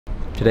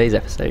Today's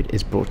episode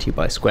is brought to you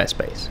by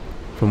Squarespace.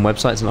 From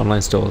websites and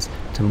online stores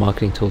to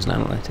marketing tools and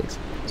analytics,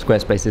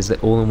 Squarespace is the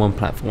all-in-one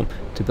platform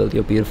to build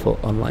your beautiful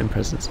online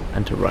presence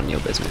and to run your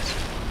business.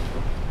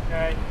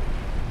 Okay.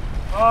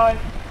 5,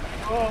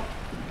 4,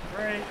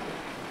 3,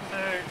 2,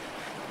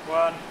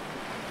 1.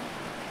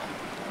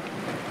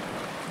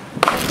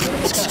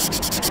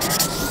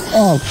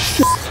 Oh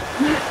shit!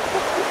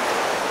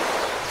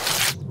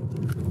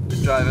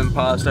 Driving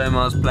past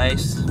Omar's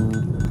place.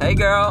 Hey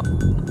girl,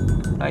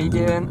 how you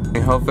doing?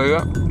 Hey, whole food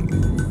up?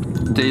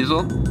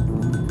 Diesel?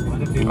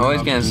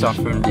 Always getting stuff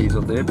from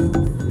Diesel, dude.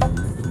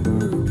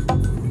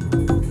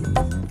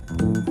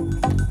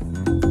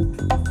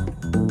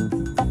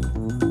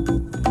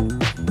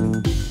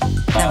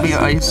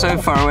 He's so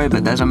far away,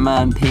 but there's a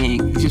man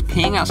peeing. He's just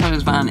peeing outside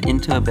his van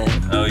into a bin.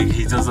 Oh,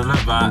 he doesn't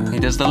look back. He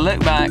does the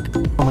look back.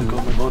 Oh my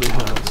god, my body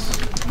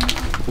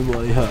hurts. My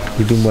body hurts.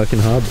 You've been working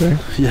hard, bro?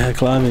 Yeah,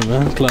 climbing,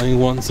 man. Climbing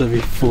once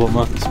every 4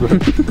 months, bro.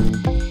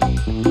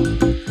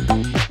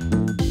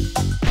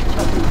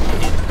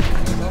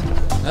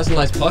 That's a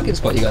nice parking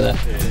spot you got there.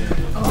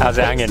 How's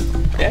it hanging?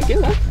 Yeah,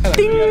 good man.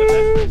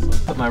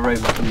 Put my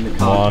rope up in the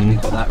car. 1.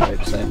 Got that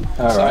rope, so.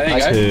 Alright, there you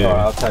go. 2. Alright,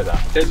 I'll take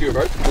that. There's your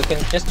rope. We can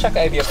just chuck it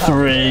over your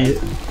 3.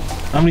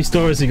 How many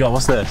stories you got?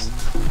 What's this?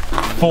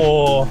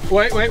 4.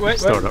 Wait.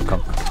 Store.com.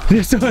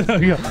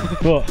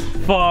 What?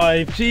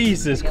 5.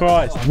 Jesus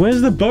Christ. Where's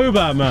the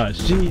Bobat merch?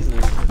 Jesus.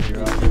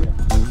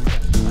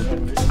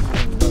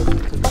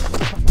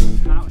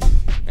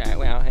 Yeah,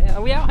 we out here.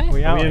 Are we out here?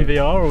 Are we in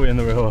VR or are we in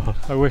the real world?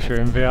 I wish we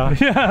were in VR.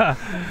 Yeah.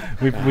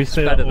 We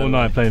stayed up all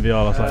night playing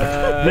VR last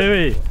night.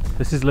 Louis.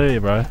 This is Louis,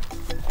 bro.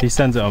 He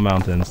sends it on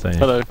mountains, don't you?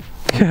 Hello.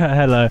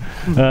 Hello.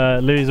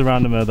 Louis is a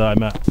randomer that I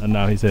met and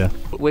now he's here.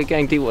 We're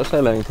going deep water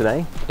soloing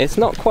today. It's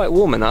not quite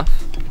warm enough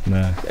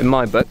No. in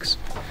my books.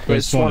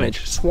 Where's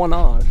Swanage.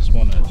 Swanage.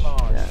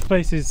 Yeah. This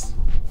place is,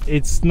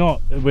 it's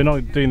not, we're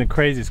not doing the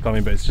craziest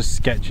climbing, but it's just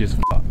sketchy as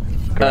fuck.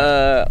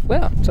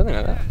 Well, something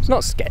like that. It's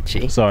not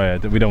sketchy. Sorry,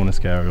 we don't want to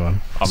scare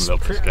everyone. I'm a little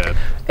bit scared.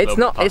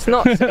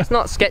 It's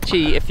not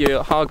sketchy if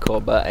you're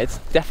hardcore, but it's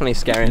definitely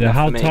scary Yeah, enough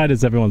how for me. tight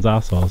is everyone's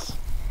assholes?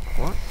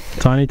 What?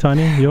 Tiny?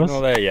 Yours?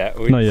 Not there yet.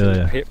 We Not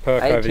yet, yeah.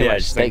 Perk Ate over too the much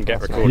edge, steak then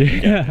get last recorded night.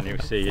 again, Yeah. and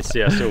you'll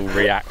see us all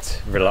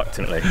react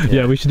reluctantly.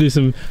 Yeah, we should do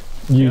some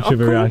YouTube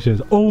cool.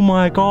 reactions. Oh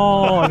my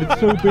god, it's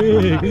so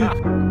big!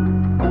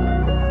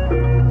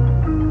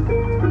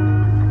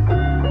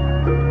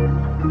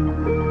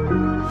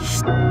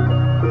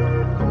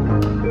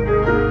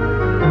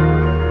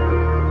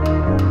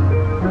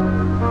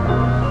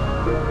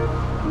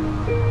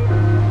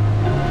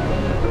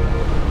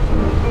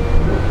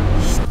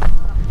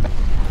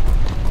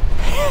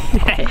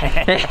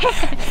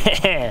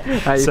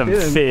 Some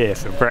fear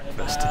for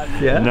breakfast.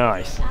 Yeah?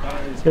 Nice.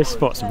 This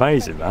spot's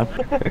amazing, man.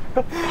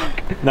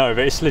 No,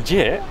 but it's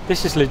legit.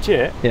 This is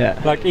legit. Yeah.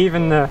 Like,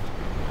 even the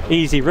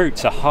easy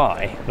routes are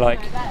high. Like,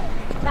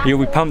 you'll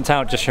be pumped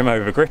out just from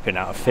over gripping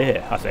out of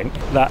fear, I think.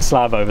 That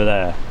slab over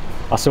there,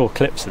 I saw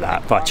clips of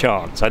that by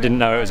chance. I didn't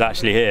know it was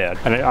actually here.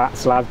 And that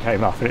slab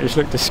came up and it just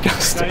looked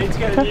disgusting. I need to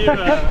get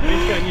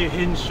a new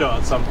hinge shot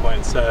at some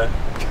point, so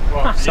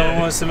someone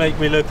wants to make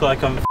me look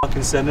like I'm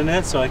fucking sending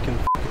it, so I can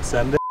fucking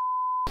send it.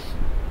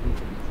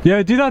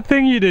 Yeah, do that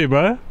thing you do,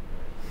 bro.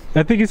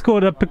 I think it's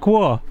called a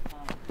piquois.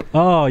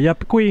 Oh, yeah,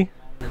 piquois.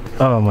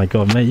 Oh my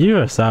god, mate,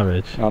 you're a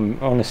savage.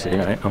 Honestly,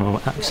 mate, I'm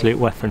an absolute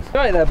weapon.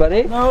 Right there,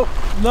 buddy. No.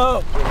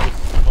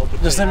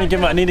 Just let me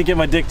get I need to get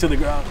my dick to the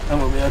ground and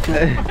we'll be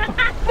okay.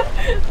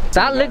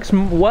 That looks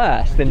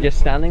worse than just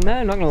standing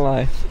there, I'm not gonna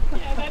lie.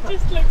 Yeah, that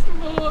just looks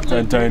more.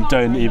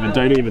 Don't even.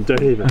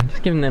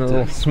 Just giving them a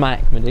little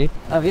smack, my dude.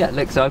 Oh yeah,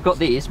 look, so I've got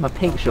these, my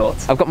pink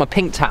shorts. I've got my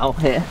pink towel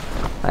here.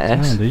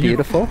 Yes,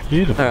 beautiful.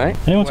 Beautiful. Alright.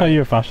 Anyone tell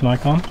you a fashion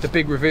icon? The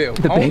big reveal.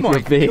 The oh big my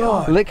reveal.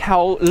 God. Look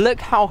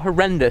how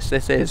horrendous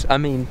this is. I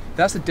mean,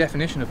 That's the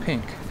definition of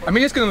pink. I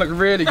mean, it's going to look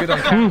really good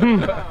on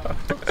camera.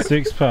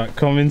 6-pack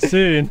coming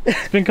soon.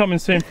 It's been coming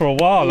soon for a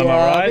while, am I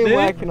yeah, right, I've been dude?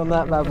 working on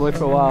that bad boy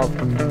for a while.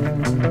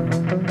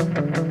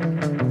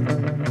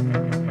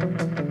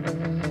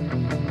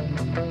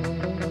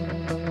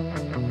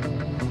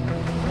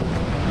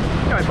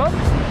 Alright, Bob.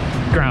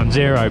 Ground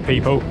zero,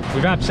 people.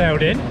 We've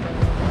abseiled in.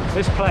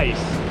 This place,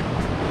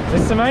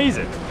 this is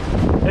amazing.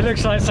 It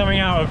looks like something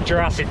out of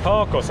Jurassic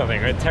Park or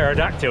something with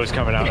pterodactyls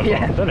coming out of the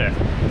bottom, doesn't it?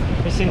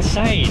 It's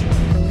insane.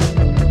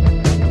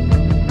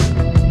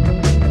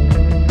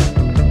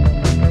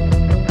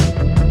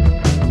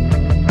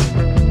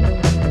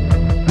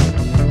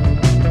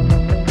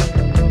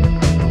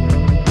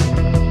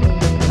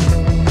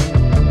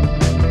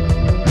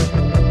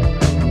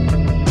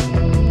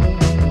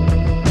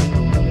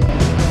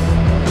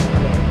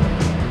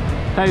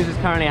 Toes is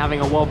currently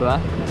having a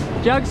wobbler.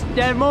 Jugs,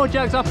 there are more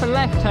jugs up and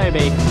left,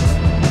 Toby.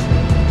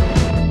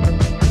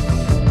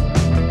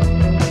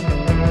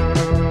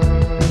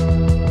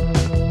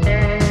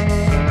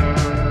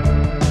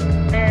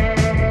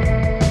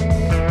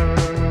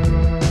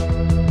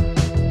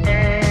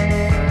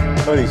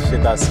 Holy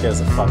shit, that scares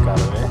the fuck out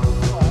of me.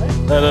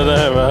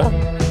 No, bro.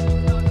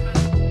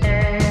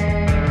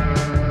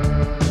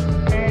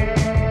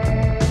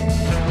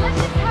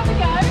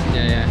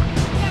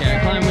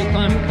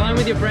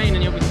 your brain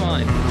and you'll be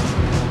fine.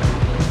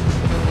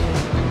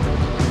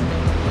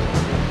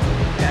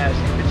 Yeah,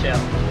 super chill.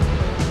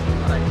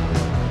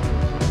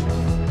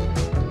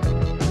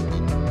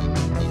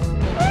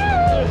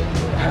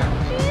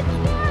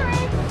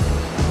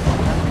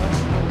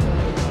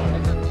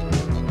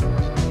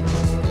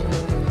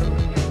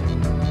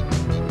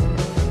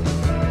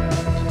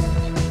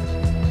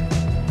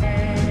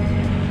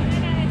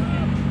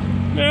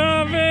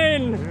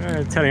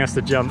 Telling us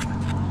to jump.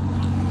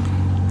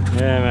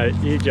 Yeah, mate,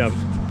 you jump.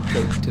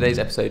 So today's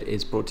episode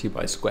is brought to you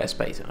by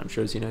Squarespace, and I'm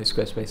sure as you know,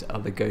 Squarespace are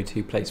the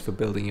go-to place for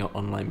building your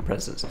online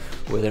presence.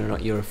 Whether or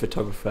not you're a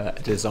photographer,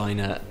 a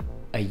designer,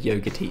 a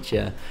yoga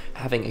teacher,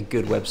 having a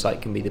good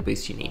website can be the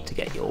boost you need to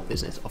get your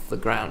business off the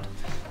ground.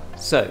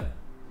 So,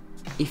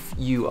 if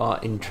you are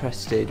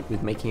interested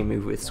with making a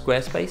move with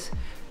Squarespace,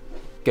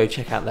 go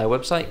check out their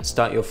website,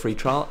 start your free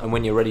trial, and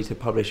when you're ready to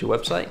publish your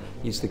website,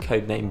 use the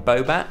code name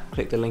BOBAT,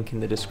 click the link in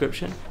the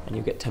description, and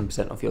you'll get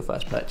 10% off your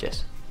first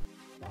purchase.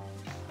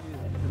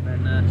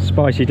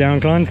 Spicy down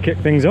climb to kick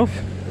things off.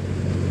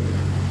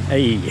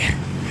 Hey.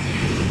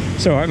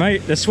 It's alright,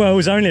 mate, the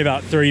swell's only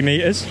about 3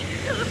 metres.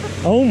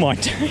 Oh my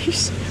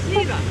days.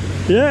 See that?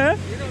 Yeah.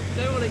 You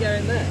don't want to go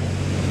in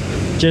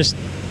there. Just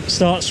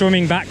start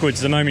swimming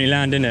backwards the moment you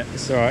land in it.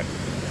 It's alright.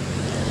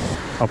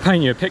 I'll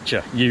paint you a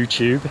picture,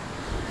 YouTube.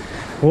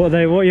 What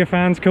are your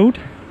fans called?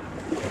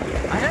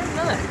 I don't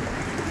know.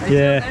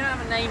 They don't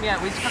have a name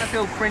yet. We just kind of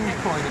feel cringe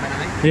calling them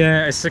anything.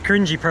 Yeah, it's a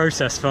cringy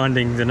process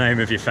finding the name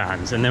of your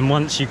fans, and then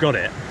once you got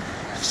it,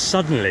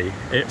 suddenly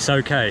it's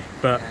okay.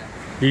 But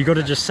you got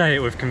to just say it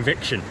with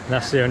conviction.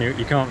 That's the only,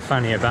 you can't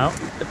fanny about.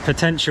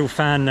 Potential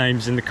fan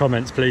names in the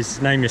comments,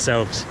 please name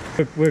yourselves.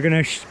 We're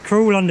gonna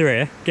crawl under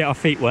here, get our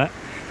feet wet,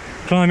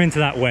 climb into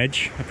that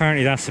wedge.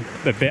 Apparently that's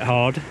a bit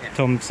hard,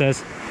 Tom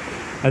says,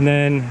 and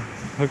then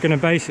we're going to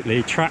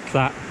basically track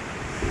that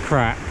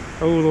crack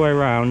all the way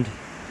around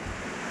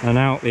and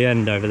out the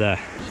end over there.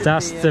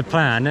 That's the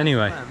plan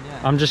anyway.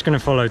 I'm just going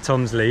to follow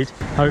Tom's lead.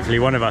 Hopefully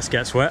one of us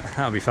gets wet.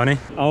 That'll be funny.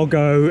 I'll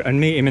go and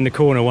meet him in the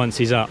corner once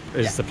he's up,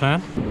 is the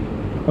plan.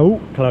 Oh,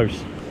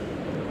 close.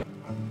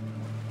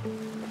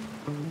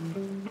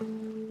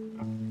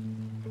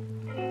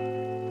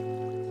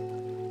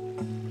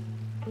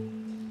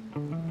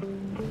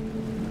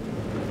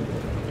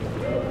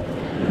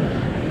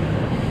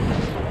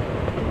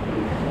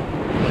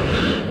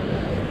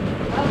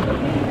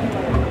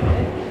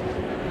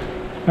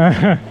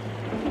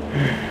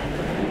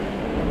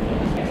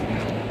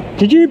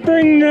 Did you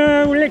bring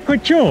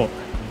liquid chalk? No.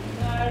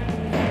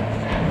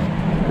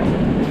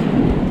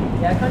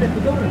 Yeah, I kind of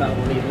forgotten about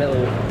all these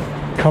little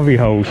cubby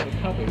holes.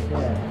 cubbies,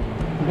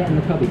 yeah. You get in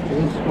the cubby, so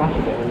you'll splash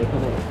a bit when you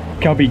come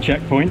in. Cubby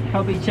checkpoint.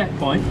 Cubby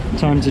checkpoint.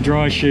 Time to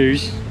dry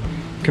shoes,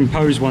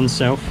 compose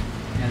oneself.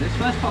 Yeah, this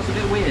first part's a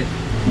bit weird.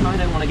 I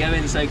don't want to go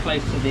in so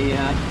close to the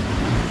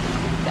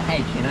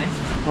edge, you know?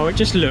 Oh, it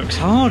just looks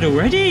hard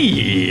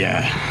already.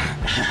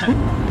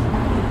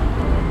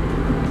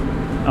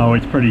 Oh,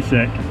 it's pretty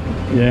sick.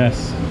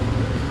 Yes.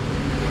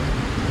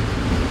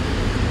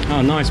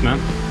 Oh, nice, man.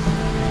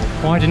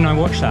 Why didn't I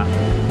watch that?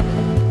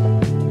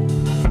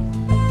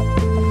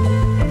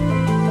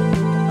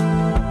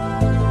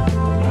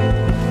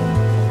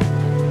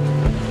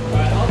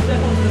 Alright, I'll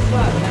step onto the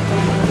slab and then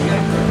go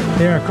for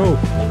it. Yeah, cool.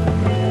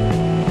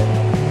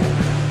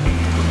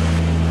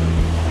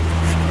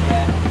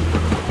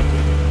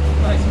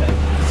 Nice, mate.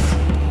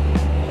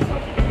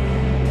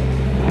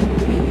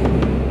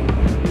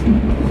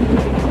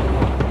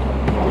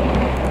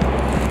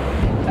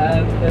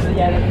 There's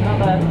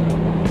another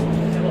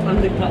little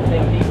undercut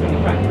thing deep in the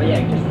crack, but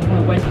yeah, just kind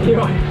of went to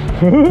your eye.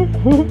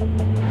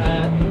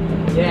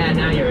 Yeah,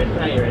 now you're in,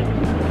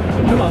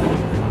 Come on.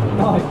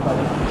 Nice,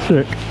 buddy.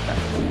 Sick.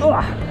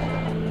 Alright.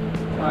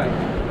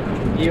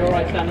 Are you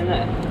alright standing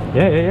there?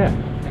 Yeah.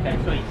 Okay,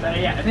 sweet. So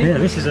yeah, I think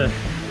This is a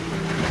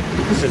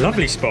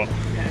lovely spot. I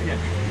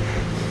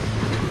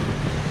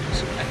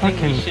think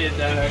we should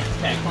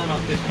climb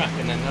up this crack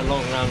and then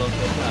along round onto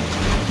the slab.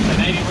 So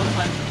maybe once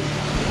I'm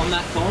on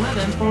that corner,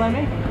 then follow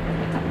me.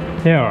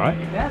 Yeah, alright.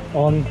 Yeah.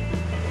 On.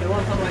 So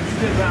once I'm like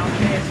stood around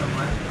here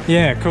somewhere.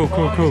 Yeah, cool.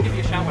 I'll just give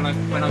you a shout when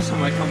I'm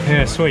somewhere comfortable.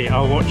 Yeah, sweet.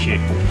 I'll watch you.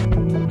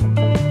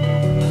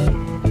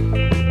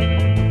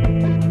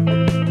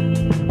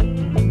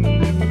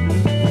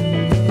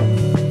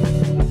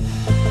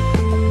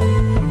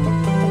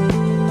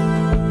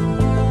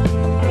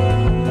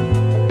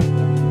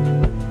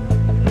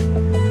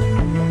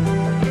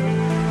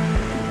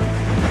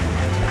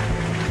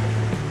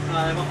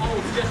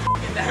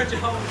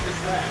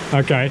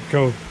 Okay,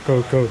 cool.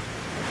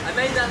 I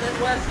made that then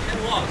worse than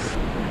it was.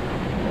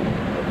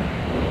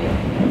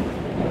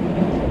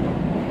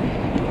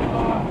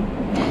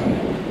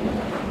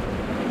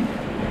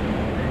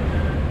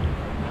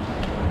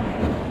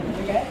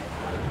 Okay.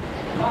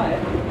 Right.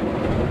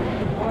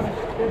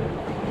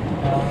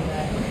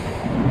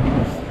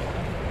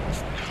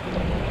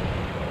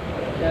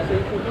 Yeah, so you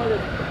can kind of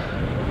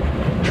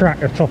Track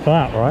the top of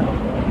that, right?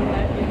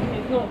 yeah,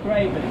 it's not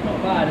great, but it's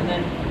not bad. And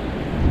then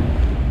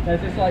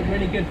there's this like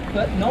really good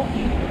foot notch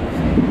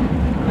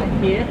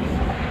right here.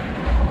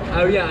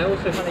 Oh yeah, I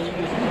also kind of used,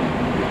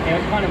 it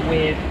was kind of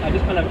weird. I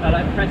just kind of, I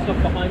like pressed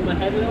off behind my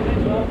head a little bit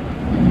as well.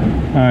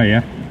 Oh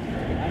yeah.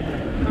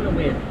 Kind of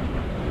weird.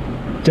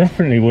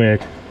 Definitely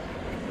weird.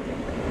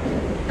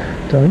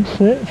 Don't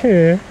sit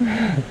here.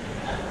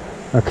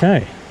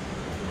 Okay.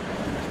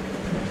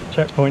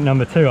 Checkpoint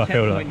number 2, I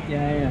feel like.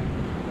 Yeah.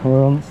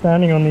 We're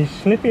standing on these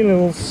slippy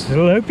little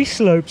slopey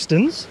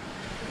slopestons.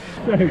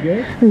 So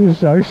good. This is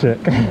so sick.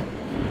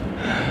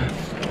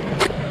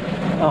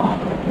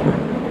 Oh.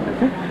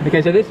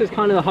 Okay, so this is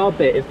kind of the hard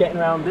bit, is getting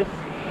around this.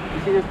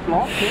 You see this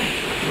block here?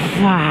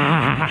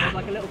 There's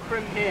like a little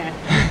crimp here.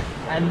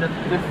 And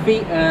the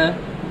feet are...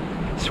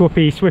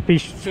 Swappy, swippy,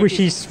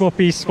 swishy,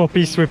 swappy,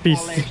 swappy, swippy.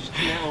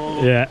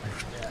 Yeah.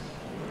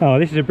 Oh,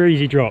 this is a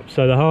breezy drop,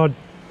 so the hard...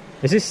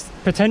 Is this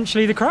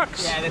potentially the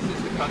crux? Yeah, this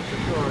is the crux for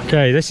sure.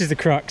 Okay, this is the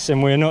crux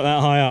and we're not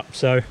that high up,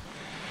 so...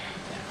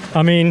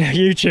 I mean,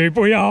 YouTube,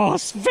 we are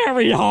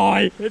very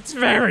high. It's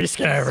very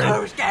scary.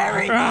 So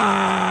scary.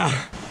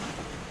 Ah!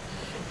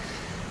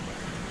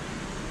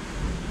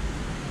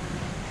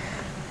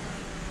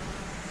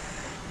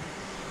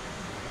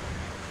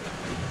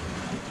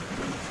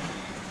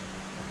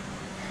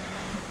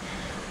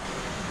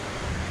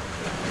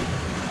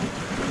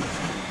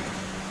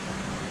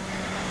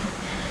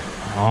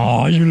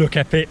 Oh, you look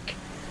epic.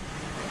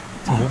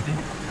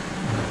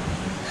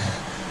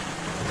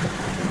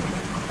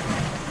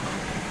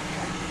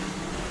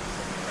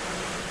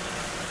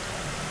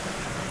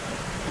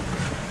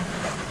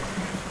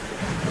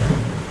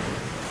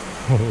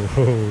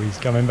 Oh, he's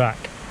coming back.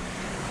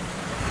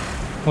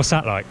 What's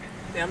that like?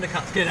 The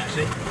undercut's good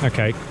actually.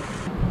 Okay.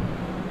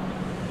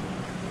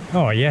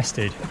 Oh yes,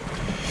 dude.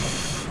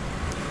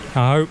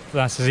 I hope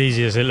that's as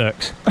easy as it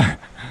looks.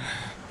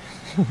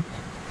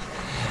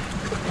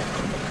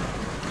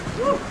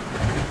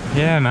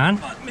 Yeah, man.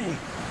 Fuck me.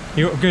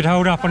 You got a good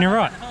hold up on your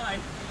right. High.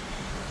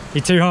 You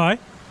too high?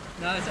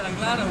 No, I said I'm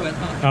glad I went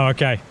high. Oh,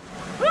 okay.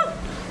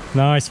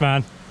 Nice,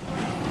 man.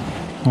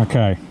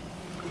 Okay.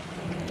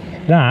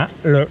 That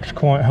looks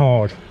quite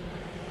hard.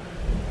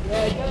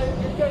 Yeah,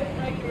 just go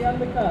straight to the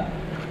undercut.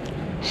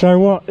 So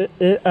what?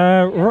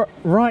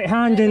 Right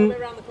hand Go in.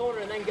 around the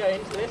corner and then go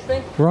into this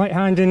thing. Right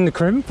hand in the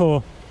crimp,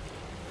 or?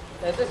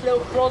 There's this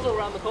little throttle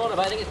around the corner,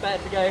 but I think it's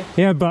better to go.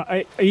 Yeah, but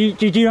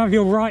did you have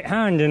your right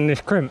hand in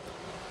this crimp?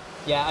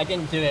 Yeah, I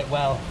didn't do it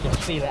well.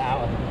 Just feel it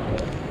out.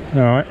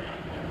 All right.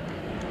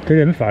 Good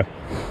info.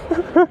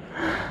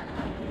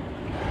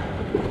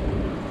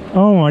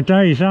 Oh my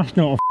days, that's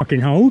not a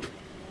fucking hold.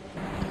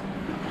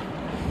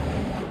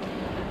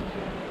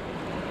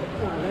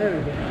 Oh, there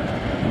we go.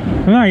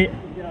 Mate,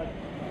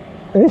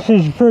 this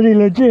is pretty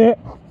legit.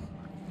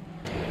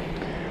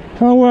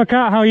 Trying to work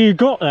out how you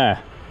got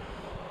there.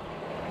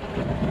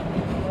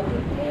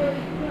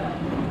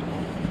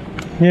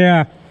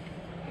 Yeah.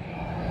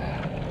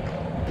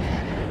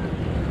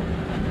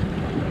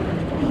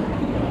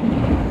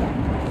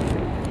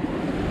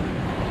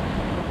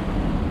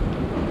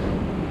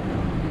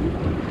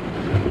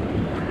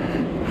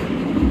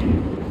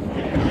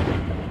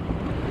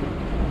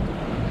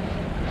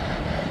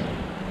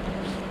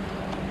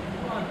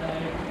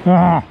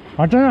 Ah,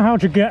 I don't know how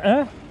to get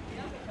there.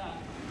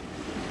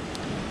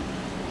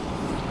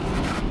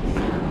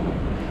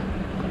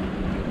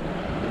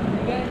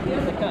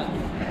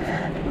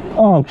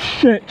 Oh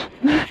shit.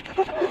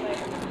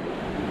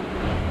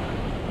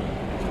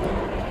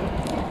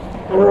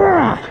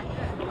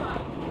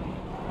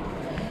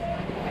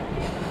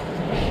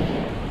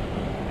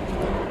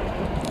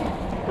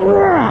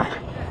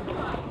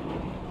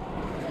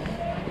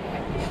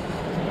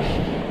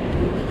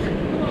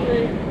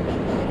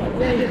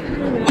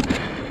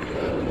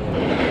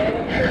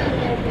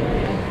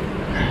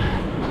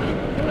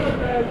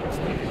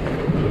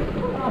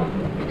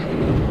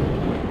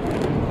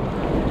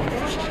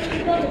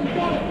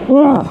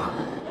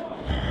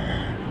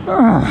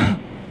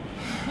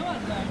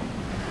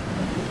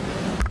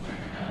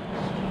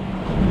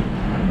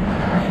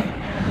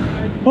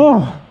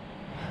 Oh,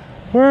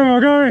 where am I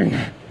going?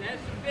 There's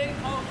some big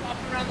holes up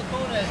around the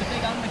corner. There's a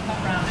big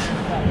undercut around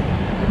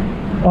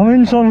there. I'm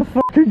in some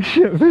fucking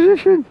shit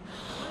position.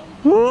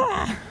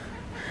 Oh.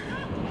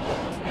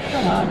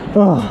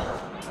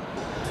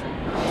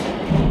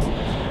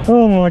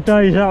 Oh my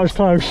days, that was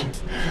close.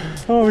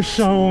 I was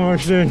so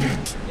almost in.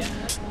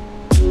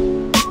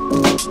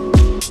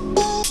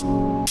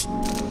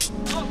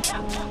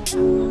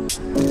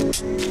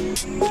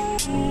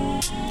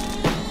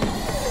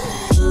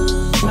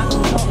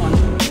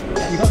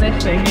 You got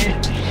this thing here,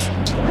 and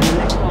the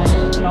next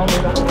one, I'll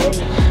move that way.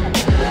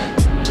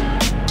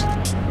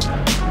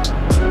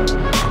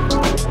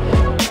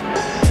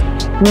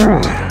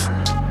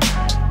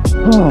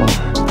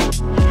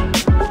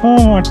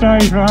 Oh my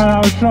days, man,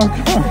 that was so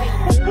close.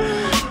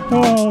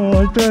 Oh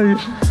my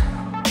days.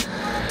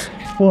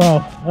 Wow,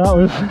 that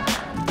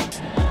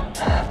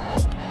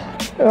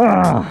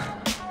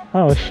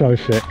was so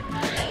sick.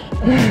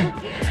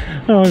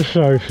 That was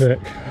so sick.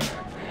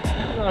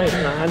 Nice,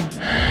 man.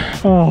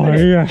 Oh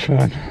yes,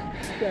 man.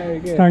 Very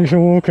good. Thanks for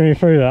walking me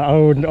through that. I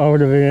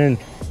would have been in.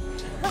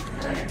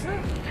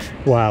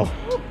 Wow.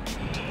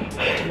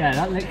 Yeah,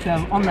 that looked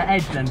on the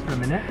edge then for a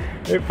minute.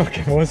 It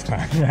fucking was,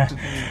 man. Yeah.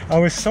 I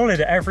was solid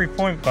at every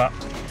point, but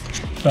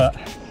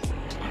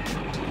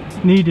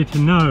needed to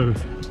know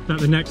that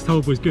the next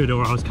hold was good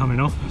or I was coming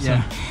off.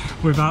 Yeah. So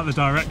without the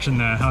direction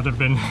there, I'd have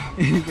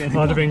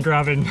been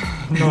grabbing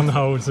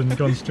non-holds and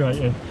gone straight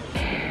in.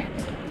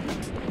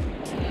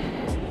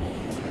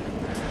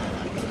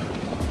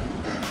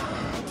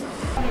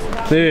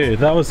 Dude,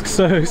 that was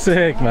so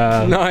sick,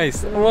 man.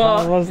 Nice.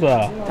 What? How was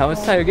that? That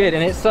was so good,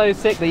 and it's so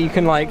sick that you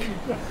can like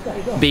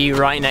be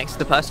right next to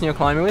the person you're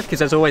climbing with, because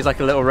there's always like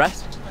a little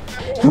rest.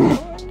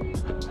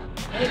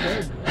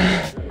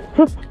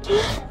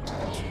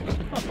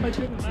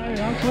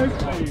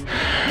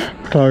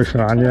 Close,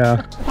 man,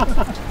 yeah.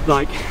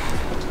 Like,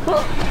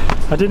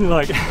 I didn't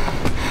like,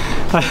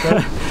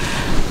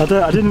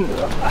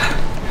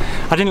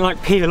 I didn't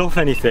like peel off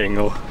anything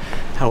or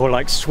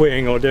like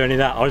swing or do any of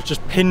that. I was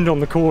just pinned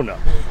on the corner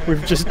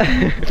with just,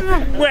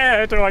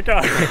 where do I go?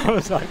 I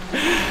was like,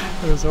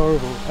 it was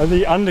horrible. And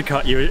the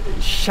undercut, you were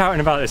shouting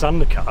about this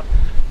undercut,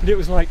 but it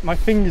was like my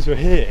fingers were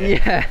here.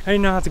 Yeah. I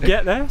didn't know how to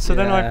get there, so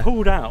then I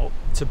pulled out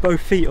to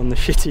both feet on the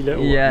shitty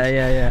little one.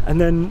 Yeah.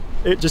 And then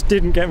it just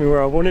didn't get me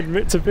where I wanted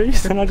it to be,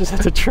 so then I just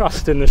had to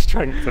trust in the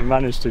strength and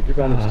managed to get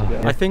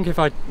it. I think if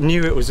I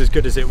knew it was as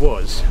good as it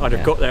was, I'd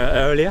have got there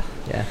earlier.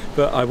 Yeah.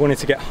 But I wanted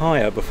to get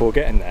higher before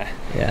getting there.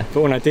 Yeah.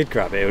 But when I did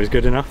grab it, it was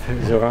good enough. It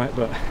was alright,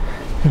 but...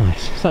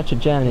 Nice. Such a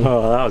journey.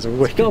 Oh, that was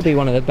wicked. It's got to be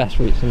one of the best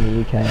routes in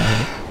the UK, I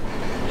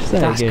think. So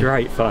That's good.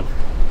 great fun.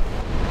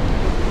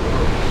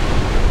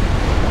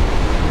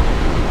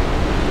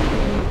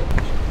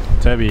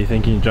 Toby, you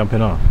thinking of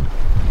jumping off?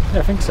 Yeah,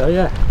 I think so,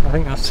 yeah. I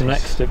think that's the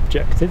next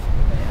objective.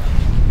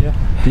 Yeah.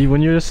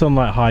 When you're just on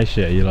like high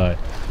shit, you're like,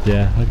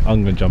 yeah,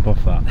 I'm gonna jump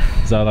off that.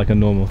 Is that like a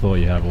normal thought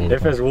you have all the time?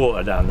 If there's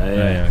water down there,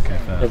 yeah, okay,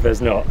 fair. If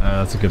there's not.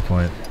 That's a good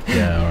point.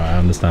 Yeah, alright, I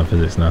understand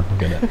physics now, I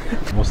get it.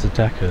 What's the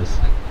techers?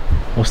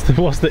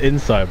 What's the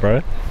insight,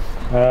 bro?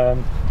 I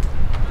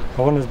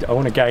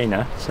want a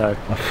gainer, so...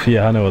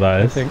 Yeah, I know what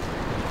that is. I think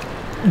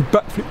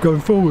backflip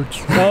going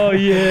forwards. Oh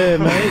yeah,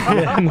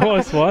 mate. Yeah,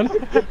 nice one.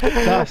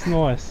 That's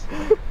nice.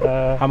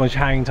 How much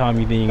hang time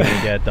you think you're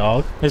gonna get,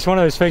 dog? It's one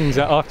of those things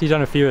that after you've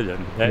done a few of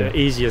them, they're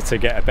easier to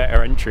get a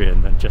better entry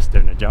in than just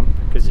doing a jump,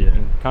 because you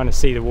can kind of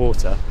see the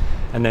water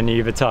and then you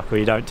either tuck or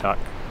you don't tuck.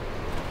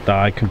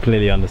 I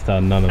completely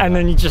understand none of that. And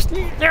then you just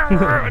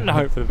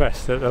hope for the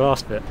best at the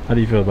last bit. How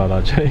do you feel about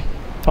that, Jay?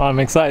 I'm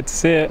excited to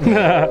see it.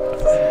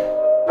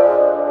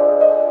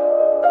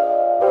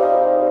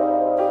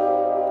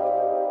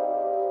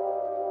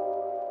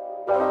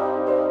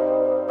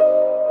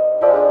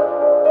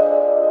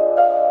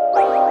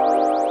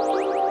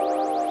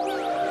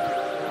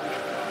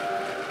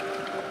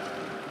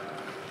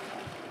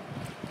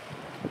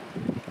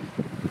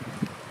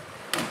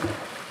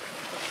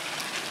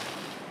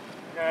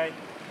 Okay.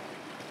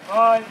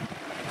 5,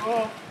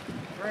 4,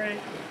 3,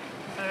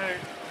 2,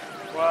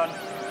 1.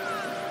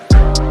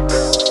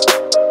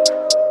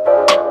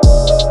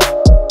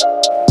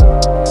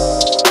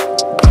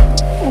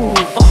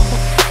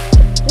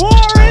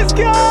 War is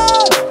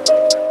gone!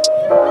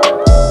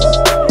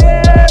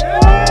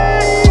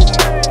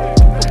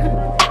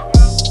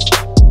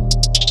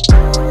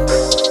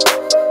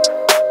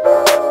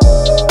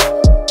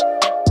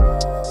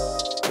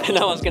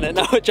 No one's gonna.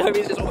 No,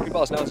 Joey's just walking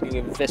past. No one's gonna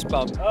give him a fist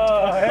bump.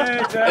 Oh,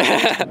 hey, Joey.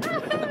 Hey,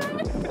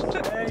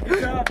 good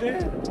job,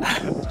 dude.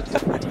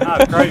 That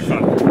was great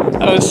fun.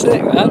 That was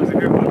sick, man. That was a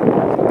good one.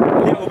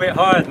 A little bit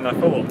higher than I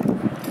thought.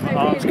 My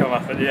arms come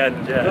up at the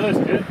end, yeah. That was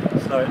good.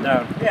 Slow it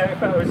down. Yeah, it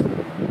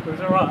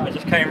was alright. I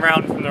just came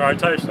round from the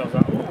rotation. I was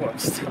like, oh, I'm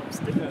still.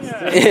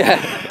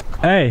 Yeah.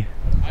 Hey,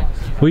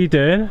 what are you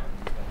doing?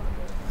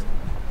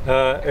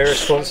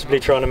 Irresponsibly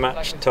trying to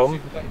match Tom.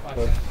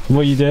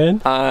 What are you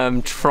doing?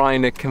 I'm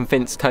trying to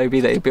convince Toby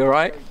that he'd be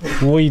alright.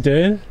 What are you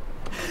doing?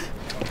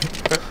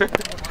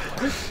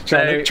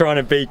 Trying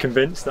to be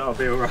convinced that I'll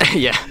be alright.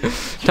 Yeah.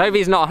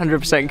 Toby's not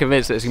 100%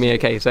 convinced that it's gonna be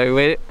okay.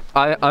 So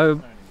I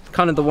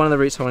kind of one of the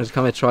routes I wanted to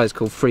come here to try is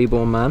called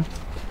Freeborn Man.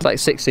 It's like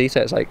 60,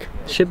 so it's like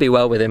should be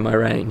well within my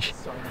range,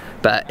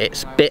 but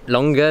it's a bit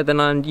longer than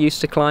I'm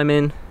used to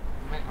climbing.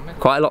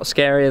 Quite a lot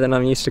scarier than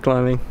I'm used to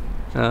climbing.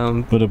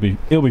 But it'll be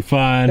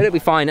fine. It'll be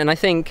fine, and I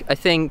think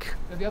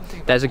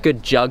there's a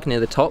good jug near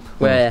the top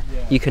where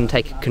you can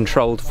take a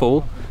controlled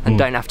fall and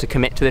don't have to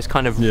commit to this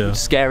kind of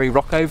scary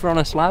rock over on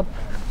a slab.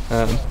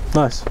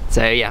 Nice.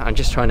 So yeah, I'm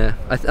just trying to.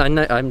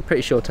 I'm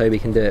pretty sure Toby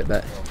can do it,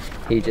 but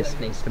he just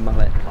needs to mull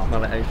it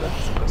over.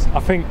 I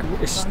think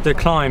the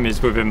climb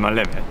is within my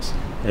limits.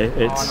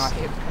 It's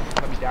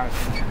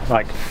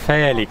like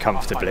fairly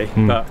comfortably,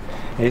 but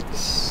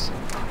it's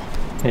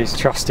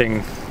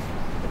trusting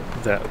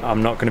that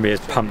I'm not going to be as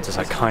pumped as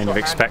I kind of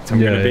expect I'm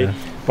going to be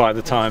by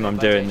the time I'm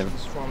doing the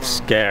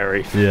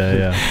scary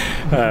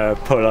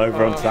pull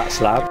over onto that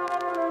slab.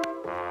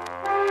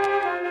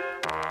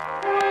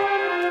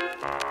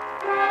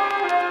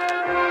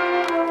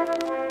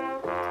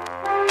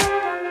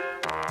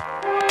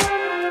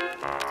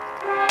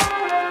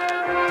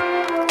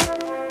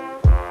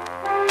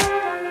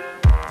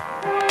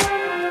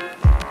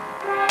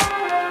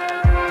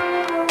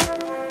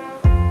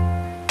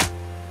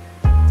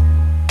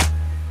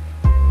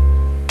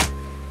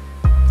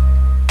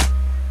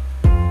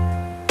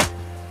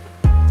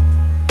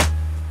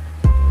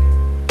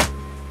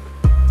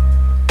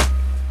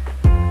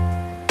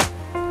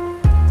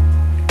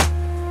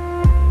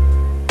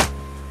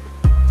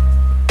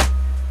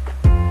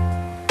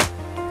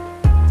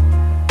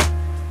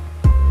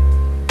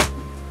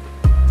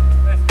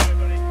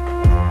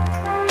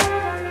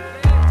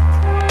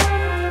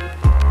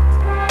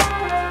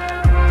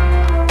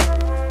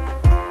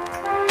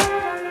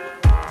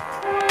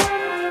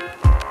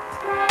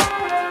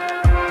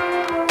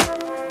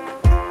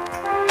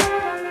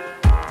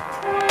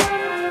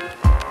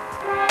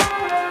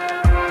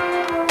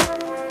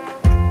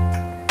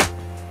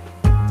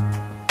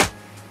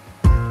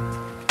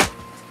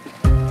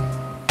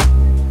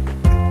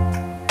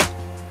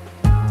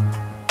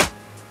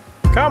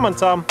 Come on,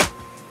 Tom.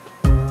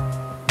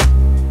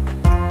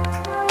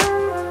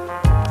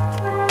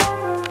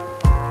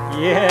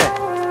 Yeah.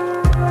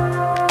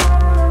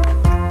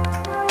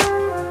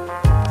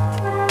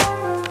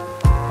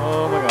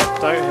 Oh my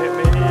god, don't hit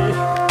me.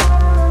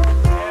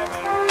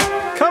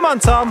 Come on,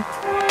 Tom.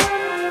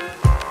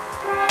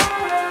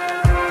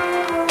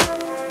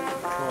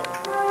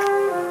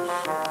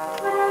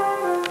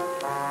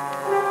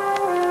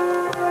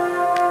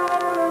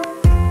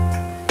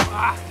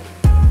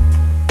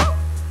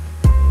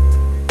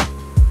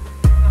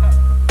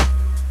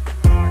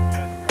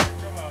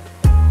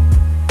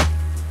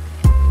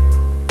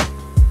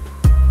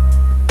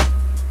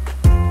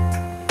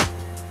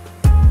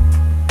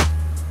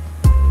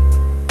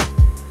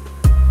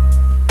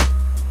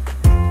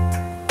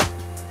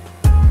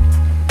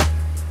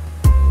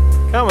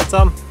 Come on,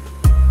 Tom.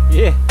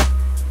 Yeah.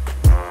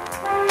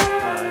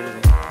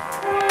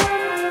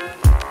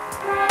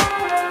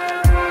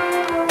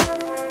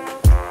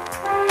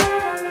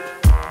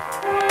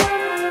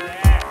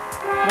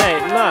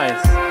 Mate,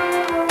 nice.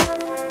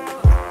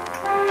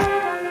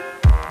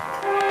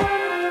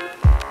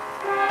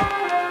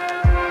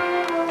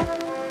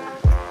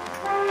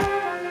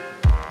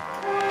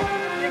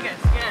 You get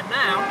scared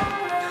now.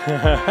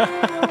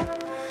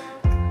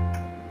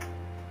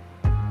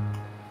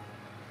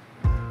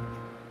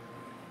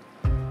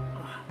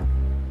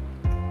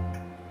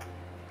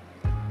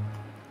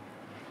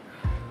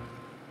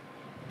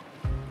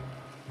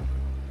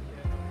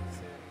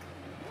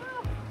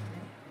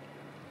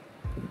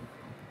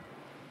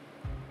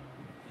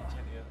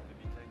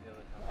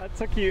 That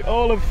took you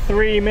all of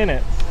 3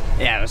 minutes.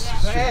 Yeah,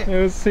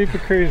 It was super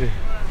cruisy.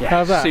 yeah,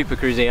 How's that? super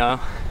cruisy.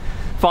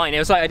 Fine. It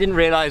was like I didn't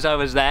realise I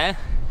was there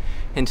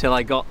until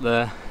I got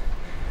the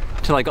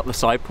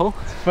side pull.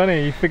 It's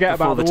funny, you forget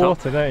Before about the the top.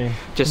 water, don't you?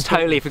 Just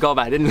totally forgot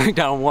about it. Didn't look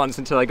down once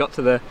until I got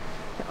to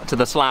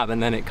the slab,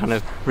 and then it kind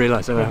of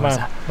realised where I was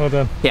at. Well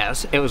done. Yeah,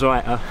 it was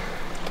alright.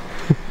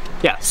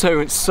 Yeah, so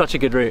it's such a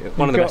good route.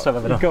 One of the best I've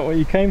ever done. You got what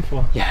you came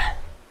for. Yeah.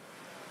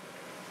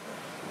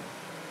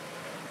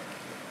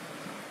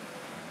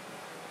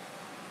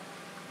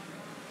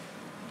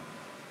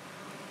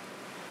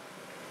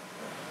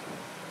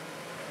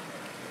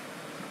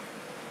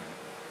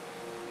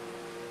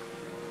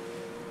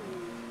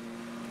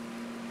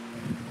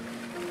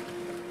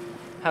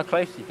 How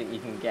close do you think you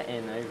can get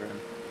in over him?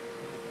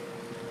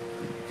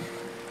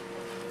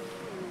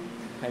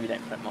 Maybe don't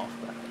flip him off,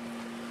 but...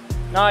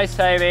 Nice,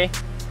 Toby!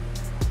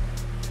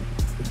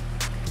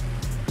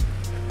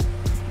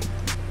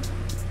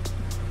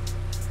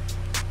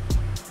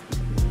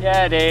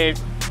 Yeah, dude.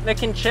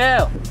 Looking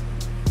chill.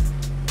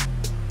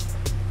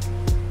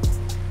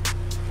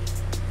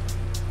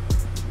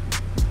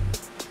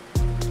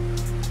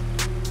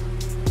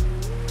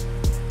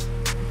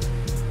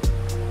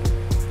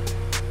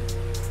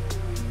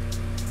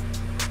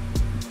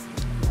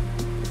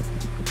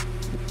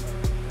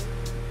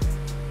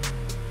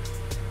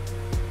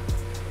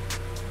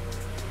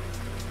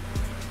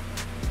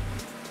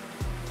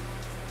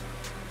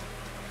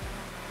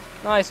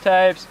 Nice,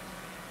 Tobes.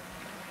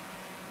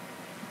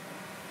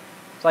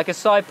 It's like a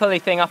side pulley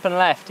thing up and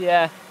left,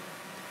 yeah.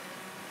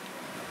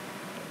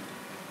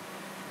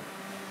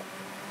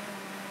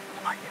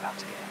 I might be about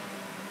to get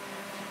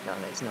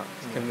in. No, he's not.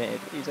 He's committed.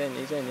 He's in,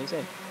 he's in, he's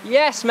in.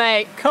 Yes,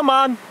 mate! Come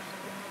on!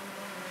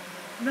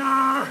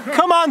 No!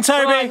 Come on,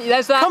 Toby! Come on,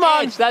 there's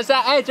that edge. There's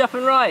that edge up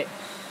and right.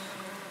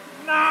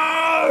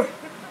 No!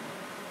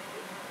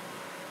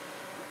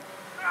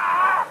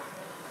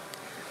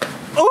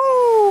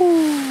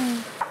 Ooh!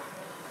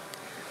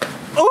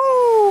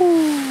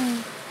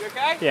 Ooh! You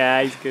okay?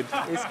 Yeah, he's good.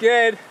 It's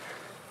good.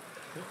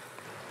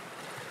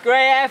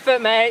 Great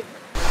effort, mate.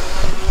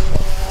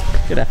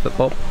 Good effort,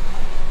 Bob.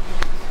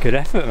 Good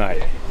effort,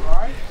 mate.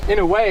 In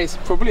a way, it's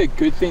probably a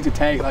good thing to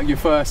take, like your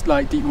first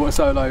like deep water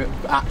solo,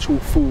 actual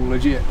full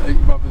legit, like,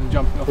 rather than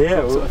jumping off the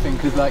top sort of thing.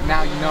 Because like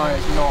now you know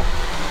it's not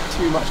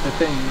too much the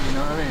thing, you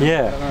know what I mean?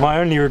 Yeah, my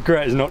only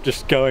regret is not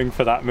just going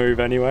for that move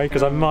anyway,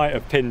 because I might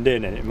have pinned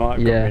in and it might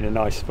have got me in a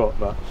nice spot,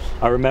 but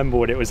I remember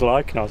what it was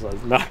like and I was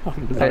like, no,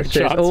 It's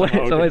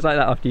always like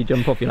that after you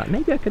jump off, you're like,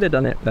 maybe I could have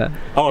done it, but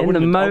in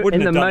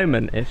the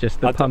moment, it's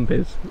just the pump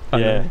is...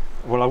 Yeah,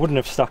 well I wouldn't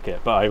have stuck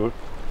it, but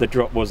the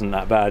drop wasn't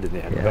that bad in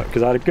the end,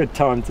 because I had a good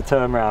time to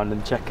turn around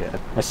and check it.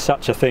 It's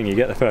such a thing, you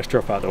get the first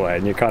drop out of the way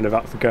and you're kind of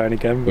up for going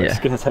again, but it's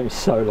going to take me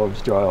so long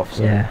to dry off,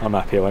 so I'm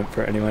happy I went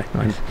for it anyway.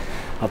 Nice.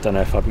 I don't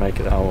know if I'd make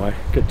it the whole way.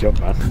 Good job,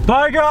 man.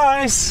 Bye,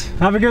 guys!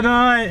 Have a good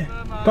night!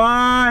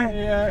 Bye!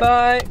 Yeah.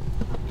 Bye!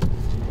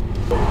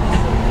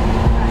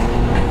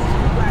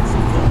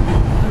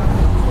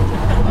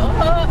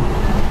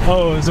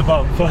 Oh, it's a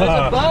bump. There's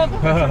a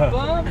bump! There's a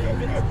bump!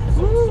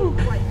 Woo!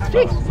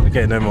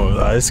 Okay, no more of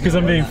that. It's because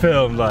I'm being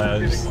filmed. Like, I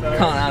just can't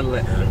handle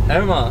it.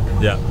 Omar,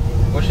 yeah.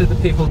 What should the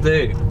people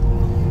do?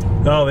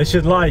 Oh, they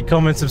should like,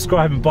 comment,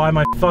 subscribe, and buy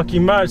my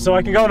fucking merch so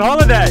I can go on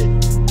holiday.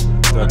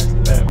 But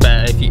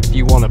if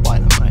you want to buy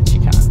them.